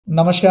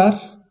Namaskar,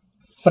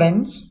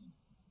 friends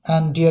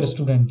and dear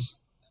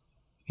students.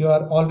 You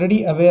are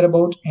already aware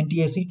about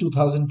NTSE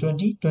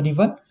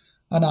 2020-21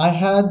 and I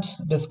had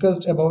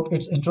discussed about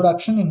its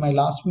introduction in my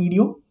last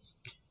video.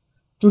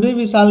 Today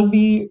we shall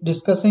be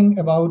discussing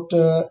about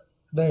the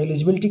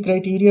eligibility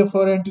criteria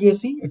for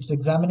NTSE, its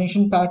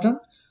examination pattern,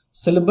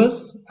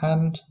 syllabus,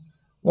 and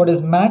what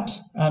is MAT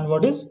and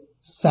what is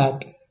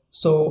SAT.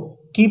 So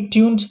keep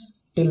tuned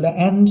till the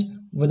end.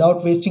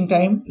 Without wasting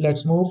time,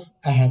 let's move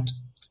ahead.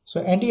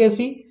 So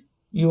NTSE,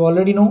 you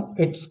already know,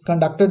 it's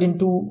conducted in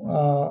two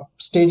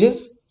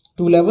stages,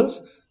 two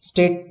levels,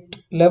 state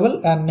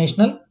level and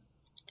national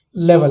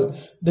level.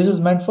 This is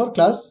meant for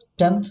class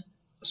 10th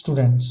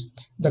students.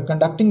 The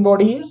conducting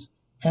body is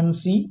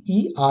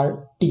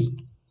NCERT.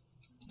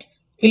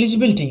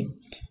 Eligibility.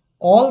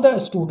 All the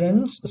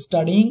students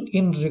studying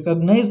in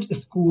recognized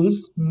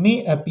schools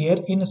may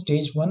appear in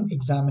stage 1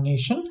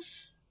 examination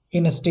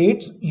in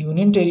states,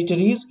 union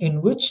territories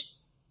in which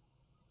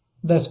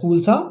the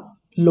schools are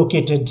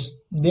located.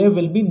 There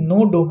will be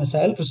no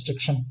domicile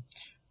restriction.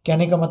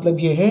 कहने का मतलब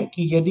ये है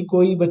कि यदि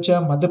कोई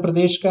बच्चा मध्य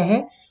प्रदेश का है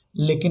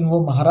लेकिन वो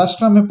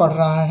महाराष्ट्र में पढ़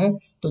रहा है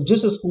तो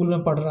जिस स्कूल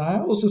में पढ़ रहा है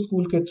उस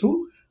स्कूल के थ्रू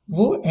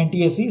वो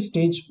एनटीएससी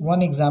स्टेज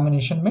 1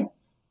 एग्जामिनेशन में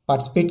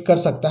पार्टिसिपेट कर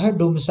सकता है.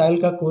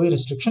 डोमिसाइल का कोई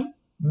रिस्ट्रिक्शन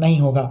नहीं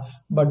होगा,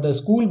 but the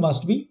school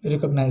must be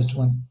recognised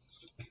one.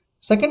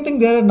 Second thing,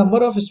 there are a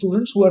number of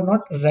students who are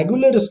not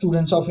regular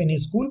students of any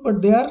school,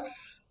 but they are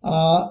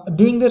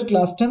doing their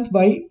class 10th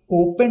by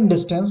open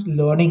distance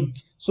learning.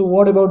 So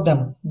what about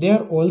them? They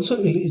are also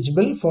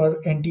eligible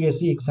for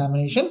NTSE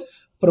examination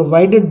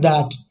provided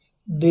that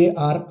they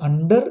are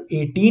under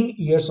 18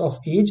 years of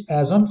age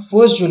as on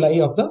 1st July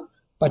of the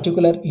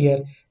particular year.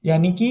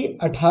 यानी कि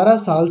 18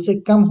 साल से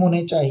कम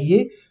होने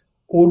चाहिए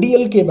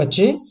ODL के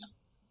बच्चे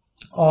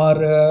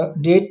और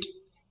date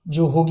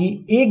जो होगी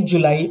 1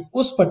 जुलाई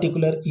उस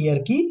पर्टिकुलर ईयर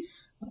की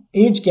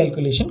एज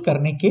कैलकुलेशन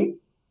करने के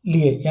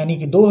लिए. यानी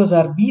कि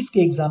 2020 के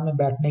एग्जाम में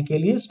बैठने के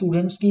लिए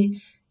स्टूडेंट्स की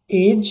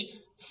एज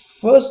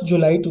 1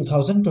 जुलाई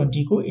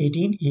 2020 को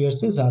 18 ईयर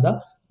से ज़्यादा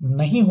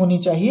नहीं होनी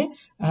चाहिए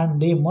and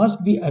they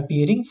must be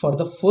appearing for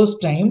the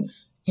first time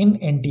in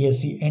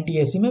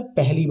NTSC में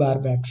पहली बार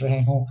बैठ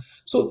रहे हों.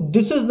 So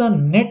this is the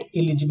net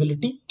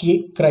eligibility के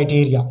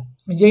क्राइटेरिया.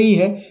 यही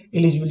है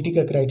एलिजिबिलिटी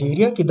का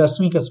क्राइटेरिया कि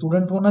 10वीं का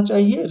स्टूडेंट होना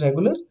चाहिए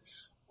रेगुलर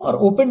और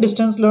ओपन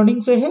डिस्टेंस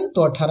लर्निंग से है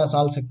तो 18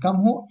 साल से कम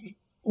हो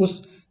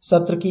उस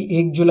सत्र की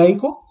 1 जुलाई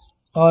को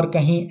और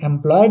कहीं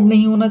एम्प्लॉयड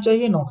नहीं होना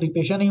चाहिए, नौकरी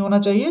पेशा नहीं होना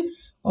चाहिए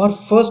और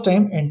फर्स्ट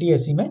टाइम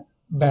एनटीएससी में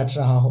बैठ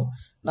रहा हो.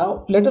 Now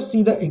let us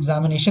see the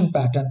examination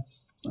pattern.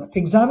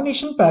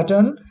 Examination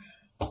pattern,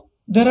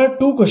 there are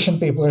 2 question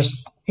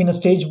papers in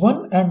stage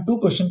 1 and 2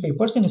 question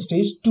papers in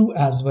stage 2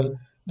 as well.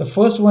 The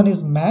first one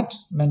is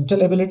math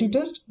mental ability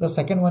test, the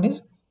second one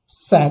is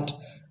set.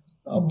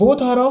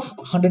 Both are of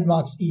 100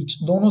 marks each.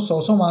 दोनों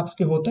 100 marks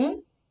के होते हैं,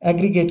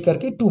 aggregate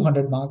करके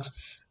 200 marks.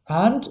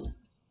 And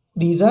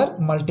these are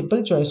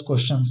multiple choice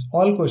questions.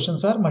 All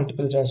questions are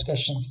multiple choice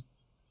questions.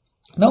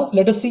 Now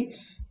let us see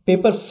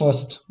paper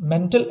first,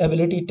 mental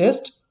ability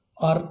test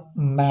or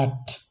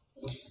MAT.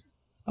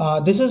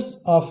 This is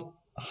of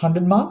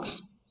 100 marks.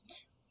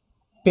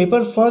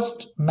 Paper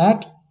first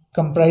MAT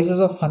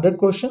comprises of 100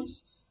 questions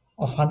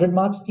of 100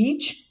 marks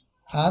each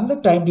and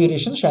the time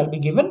duration shall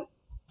be given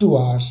 2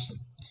 hours.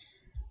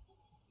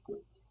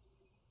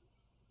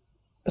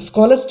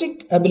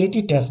 Scholastic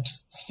ability test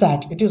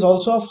SAT, it is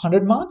also of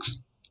 100 marks.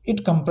 It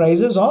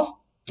comprises of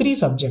 3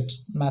 subjects,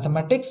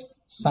 mathematics,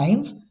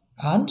 science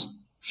and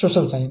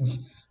social science.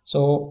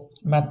 So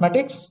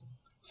mathematics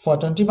for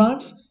 20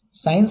 marks,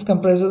 science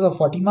comprises of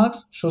 40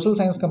 marks, social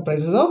science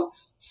comprises of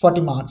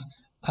 40 marks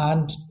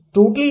and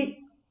total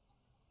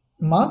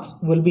marks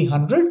will be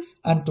 100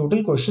 and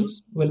total questions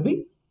will be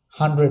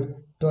 100.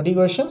 20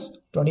 questions,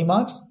 20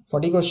 marks,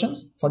 40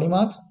 questions, 40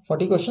 marks,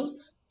 40 questions,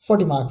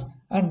 40 marks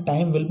and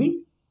time will be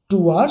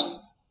 2 hours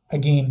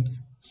again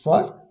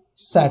for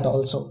SAT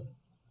also.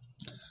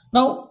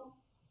 Now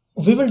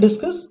we will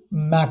discuss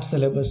MAT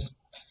syllabus.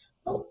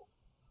 Now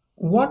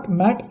what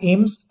MAT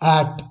aims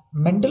at,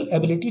 mental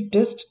ability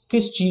test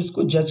किस चीज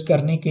को जज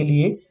करने के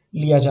लिए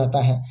लिया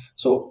जाता है.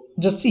 So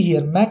just see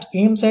here, MAT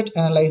aims at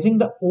analyzing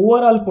the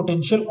overall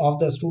potential of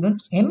the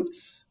students in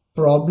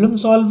problem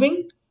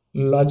solving,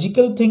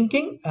 logical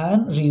thinking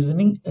and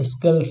reasoning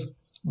skills.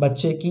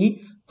 बच्चे की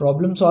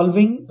problem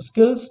solving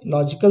skills,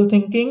 logical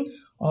thinking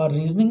और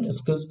रीजनिंग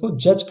स्किल्स को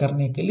जज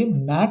करने के लिए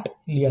मैट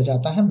लिया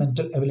जाता है,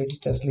 मेंटल एबिलिटी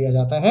टेस्ट लिया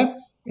जाता है.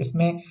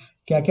 इसमें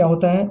क्या क्या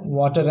होता है?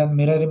 Water and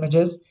mirror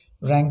images,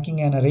 ranking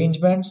and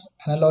arrangements,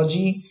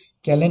 analogy,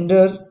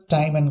 calendar,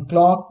 time and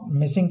clock,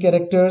 missing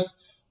characters,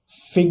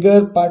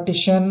 figure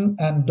partition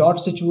and dot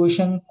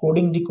situation,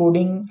 coding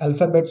decoding,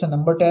 alphabets and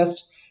number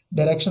test,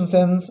 direction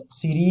sense,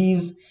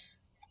 series,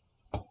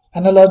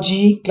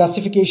 analogy,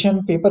 classification,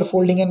 paper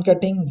folding and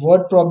cutting,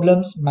 word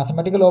problems,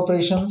 mathematical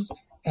operations,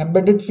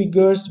 embedded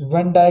figures,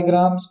 Venn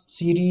diagrams,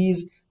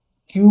 series,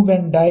 cube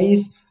and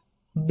dice,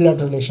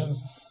 blood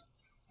relations.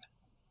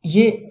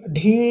 ये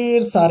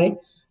ढेर सारे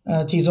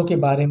चीज़ों के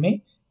बारे में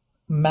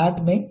mat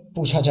में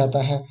पूछा जाता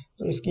है.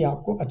 तो इसकी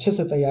आपको अच्छे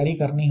से तैयारी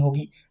करनी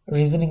होगी,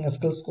 रीजनिंग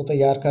स्किल्स को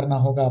तैयार करना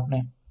होगा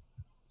आपने।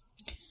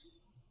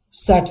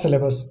 SAT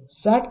syllabus.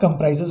 SAT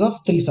comprises of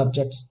three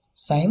subjects: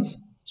 science,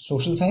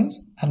 social science,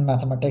 and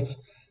mathematics.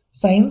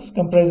 Science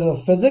comprises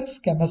of physics,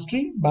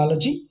 chemistry,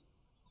 biology.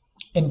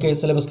 इनके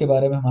सिलेबस के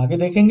बारे में हम आगे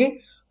देखेंगे।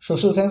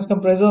 Social science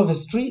comprise of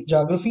history,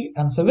 geography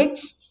and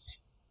civics.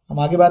 हम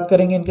आगे बात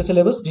करेंगे इनके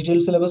सिलेबस, डिटेल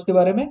सिलेबस के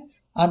बारे में।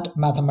 एंड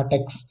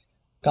मैथमेटिक्स,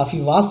 काफी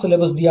वास्ट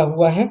सिलेबस दिया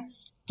हुआ है,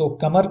 तो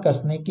कमर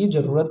कसने की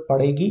जरूरत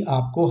पड़ेगी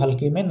आपको,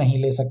 हल्के में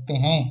नहीं ले सकते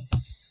हैं।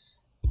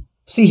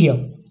 सी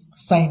हियर,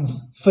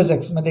 साइंस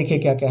फिजिक्स में देखिए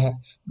क्या क्या है।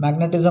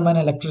 Magnetism and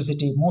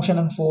electricity, motion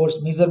and force,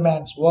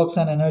 measurements, works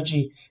and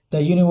energy,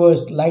 the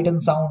universe, light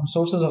and sound,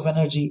 sources of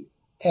energy,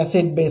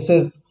 acid,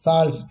 bases,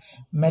 salts,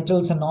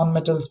 metals and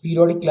non-metals,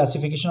 periodic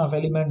classification of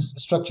elements,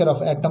 structure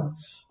of atom,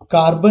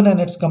 carbon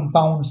and its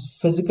compounds,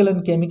 physical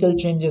and chemical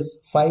changes,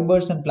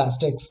 fibers and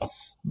plastics.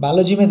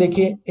 Biology में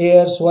देखिए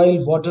air, soil,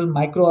 water,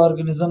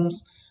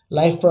 microorganisms,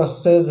 life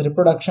processes,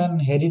 reproduction,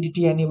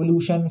 heredity and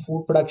evolution,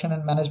 food production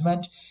and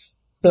management,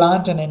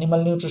 plant and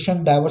animal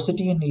nutrition,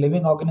 diversity in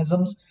living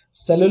organisms,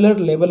 cellular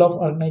level of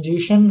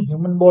organization,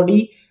 human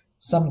body,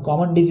 some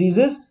common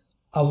diseases,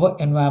 our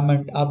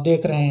environment. आप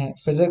देख रहे हैं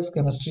physics,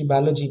 chemistry,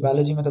 biology,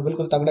 biology में तो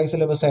बिल्कुल तगड़ा ही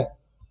syllabus है।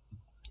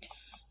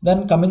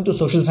 Then coming to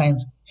social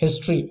science,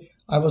 history,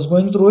 I was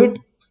going through it,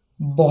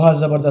 बहुत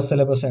जबरदस्त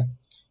सिलेबस है,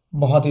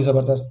 बहुत ही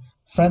जबरदस्त।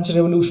 French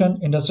revolution,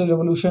 industrial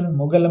revolution,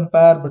 Mughal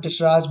empire,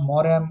 British Raj,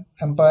 Maurya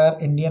empire,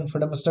 Indian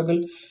freedom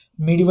struggle,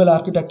 medieval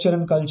architecture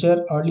and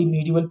culture, early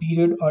medieval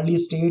period, early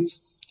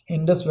states,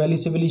 Indus valley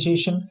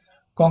civilisation,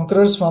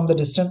 conquerors from the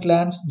distant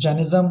lands,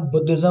 Jainism,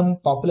 Buddhism,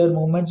 popular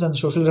movements and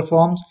social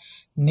reforms,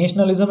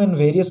 nationalism in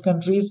various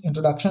countries,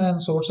 introduction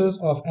and sources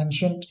of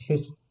ancient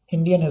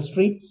Indian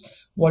history,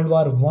 World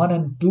War I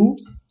and II.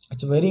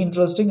 It's very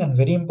interesting and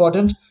very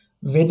important.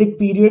 Vedic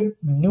period,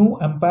 new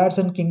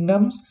empires and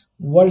kingdoms,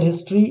 world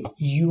history,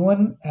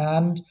 UN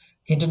and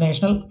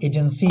international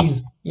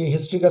agencies. ये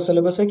history का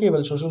syllabus है,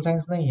 केवल social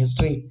science नहीं,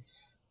 history.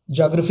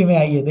 Geography में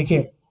आइए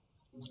देखिए,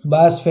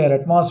 biosphere,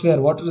 atmosphere,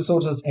 water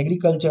resources,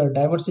 agriculture,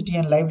 diversity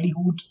and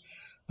livelihood,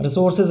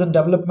 resources and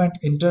development,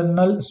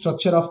 internal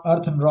structure of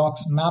earth and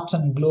rocks, maps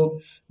and globe,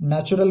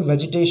 natural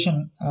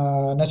vegetation,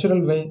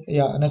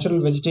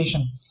 natural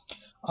vegetation,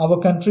 our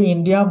country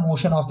India,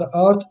 motion of the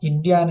earth,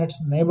 India and its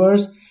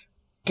neighbors,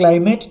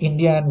 climate,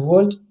 India and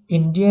world,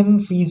 Indian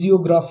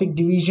physiographic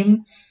division,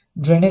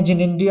 drainage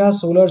in India,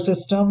 solar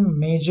system,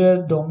 major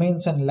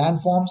domains and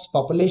landforms,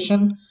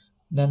 population,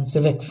 then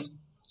civics,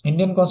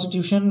 Indian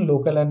constitution,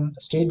 local and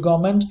state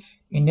government,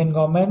 Indian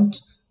government,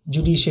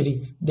 judiciary.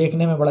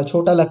 देखने में बड़ा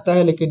छोटा लगता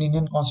है, लेकिन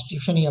Indian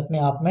constitution ही अपने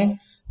आप में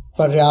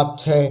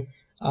पर्याप्त है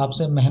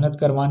आपसे मेहनत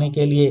करवाने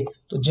के लिए।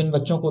 तो जिन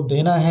बच्चों को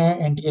देना है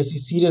एनटीएससी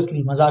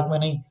सीरियसली, मजाक में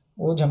नहीं,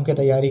 वो जम के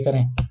तैयारी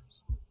करें।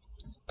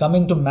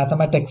 Coming to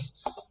mathematics,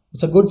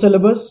 it's a good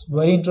syllabus,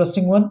 very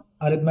interesting one.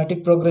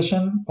 Arithmetic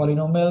progression,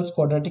 polynomials,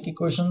 quadratic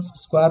equations,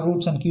 square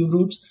roots and cube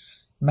roots,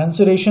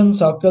 mensuration,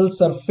 circles,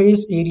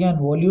 surface area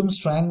and volumes,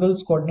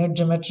 triangles, coordinate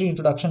geometry,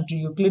 introduction to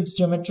Euclid's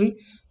geometry,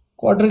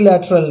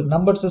 quadrilateral,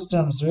 number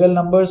systems, real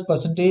numbers,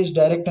 percentage,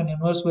 direct and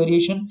inverse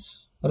variation,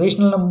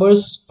 rational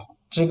numbers,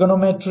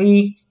 trigonometry,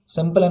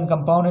 simple and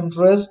compound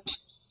interest,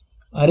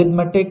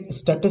 arithmetic,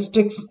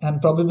 statistics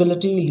and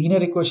probability,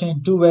 linear equation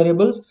in two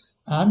variables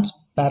and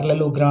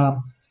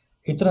parallelogram.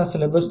 इतना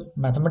syllabus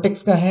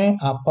mathematics का है,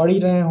 आप पढ़ ही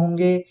रहे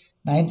होंगे।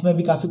 9th में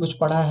भी काफी कुछ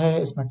पढ़ा है,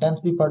 इसमें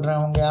 10th भी पढ़ रहे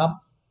होंगे आप।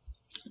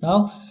 Now,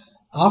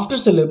 after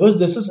syllabus,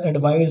 this is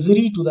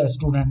advisory to the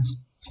students.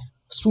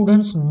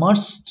 Students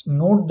must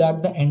note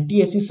that the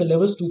NTSE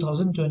syllabus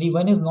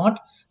 2021 is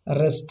not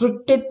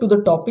restricted to the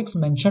topics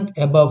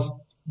mentioned above.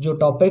 जो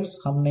topics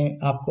हमने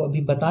आपको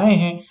अभी बताए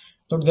हैं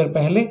थोड़ी देर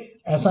पहले,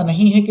 ऐसा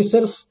नहीं है कि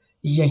सिर्फ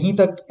यहीं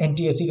तक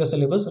NTSE का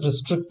syllabus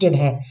restricted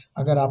है।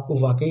 अगर आपको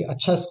वाकई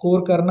अच्छा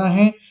स्कोर करना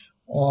है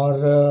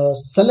और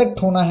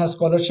सेलेक्ट होना है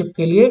स्कॉलरशिप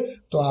के लिए,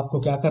 तो आपको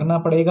क्या करना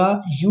पड़ेगा?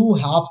 You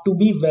have to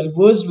be well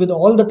versed with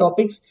all the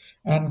topics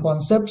and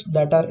concepts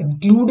that are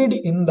included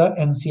in the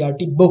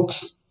NCERT books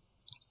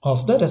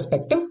of the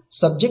respective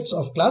subjects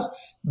of class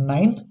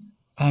 9th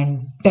and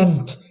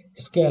 10th।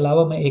 इसके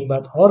अलावा मैं एक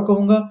बात और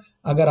कहूंगा,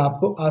 अगर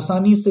आपको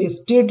आसानी से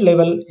स्टेट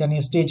लेवल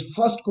यानी स्टेज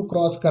फर्स्ट को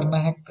क्रॉस करना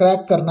है,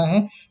 क्रैक करना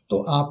है,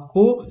 तो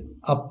आपको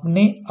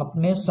अपने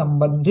अपने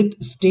संबंधित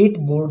स्टेट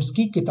बोर्ड्स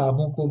की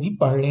किताबों को भी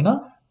पढ़ लेना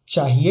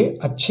चाहिए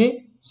अच्छे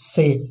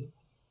से।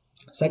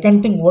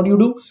 Second thing, what you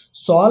do,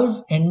 solve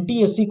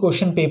NTSC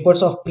question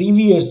papers of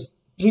previous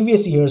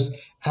years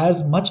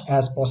as much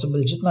as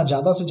possible. जितना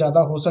ज्यादा से ज्यादा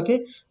हो सके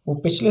वो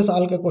पिछले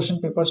साल के क्वेश्चन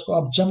पेपर्स को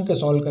आप जम के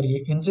सॉल्व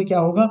करिए। इनसे क्या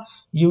होगा,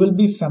 you will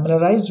be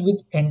फैमिलराइज्ड with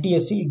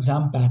NTSC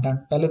exam pattern.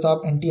 पहले तो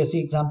आप एनटीएससी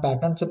एग्जाम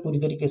पैटर्न से पूरी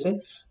तरीके से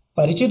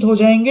परिचित हो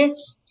जाएंगे,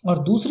 और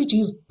दूसरी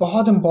चीज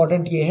बहुत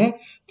इंपॉर्टेंट ये है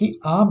कि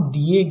आप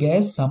दिए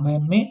गए समय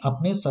में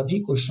अपने सभी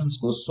क्वेश्चंस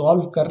को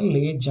सॉल्व कर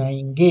ले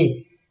जाएंगे।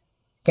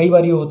 कई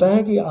बार ये होता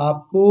है कि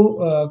आपको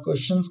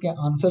क्वेश्चंस के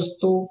आंसर्स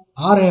तो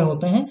आ रहे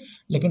होते हैं,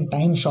 लेकिन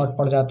टाइम शॉर्ट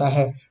पड़ जाता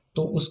है।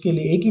 तो उसके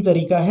लिए एक ही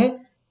तरीका है,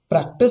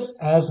 practice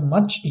as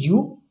much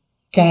you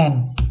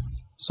can.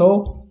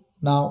 So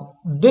now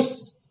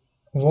this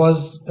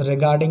was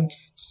regarding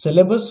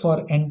syllabus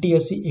for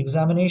NTSE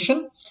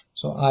examination.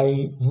 So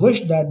I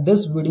wish that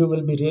this video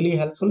will be really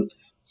helpful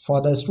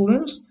for the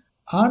students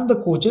and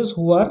the coaches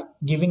who are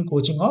giving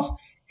coaching of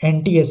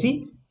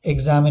NTSE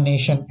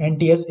examination,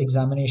 NTS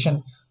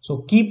examination.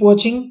 So keep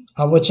watching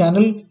our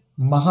channel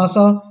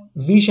Mahasa.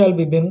 We shall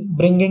be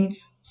bringing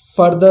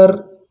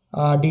further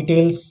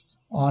details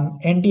on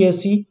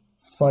NTSE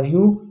for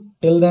you.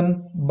 Till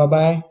then, bye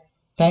bye.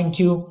 Thank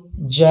you.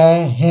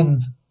 Jai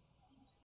Hind.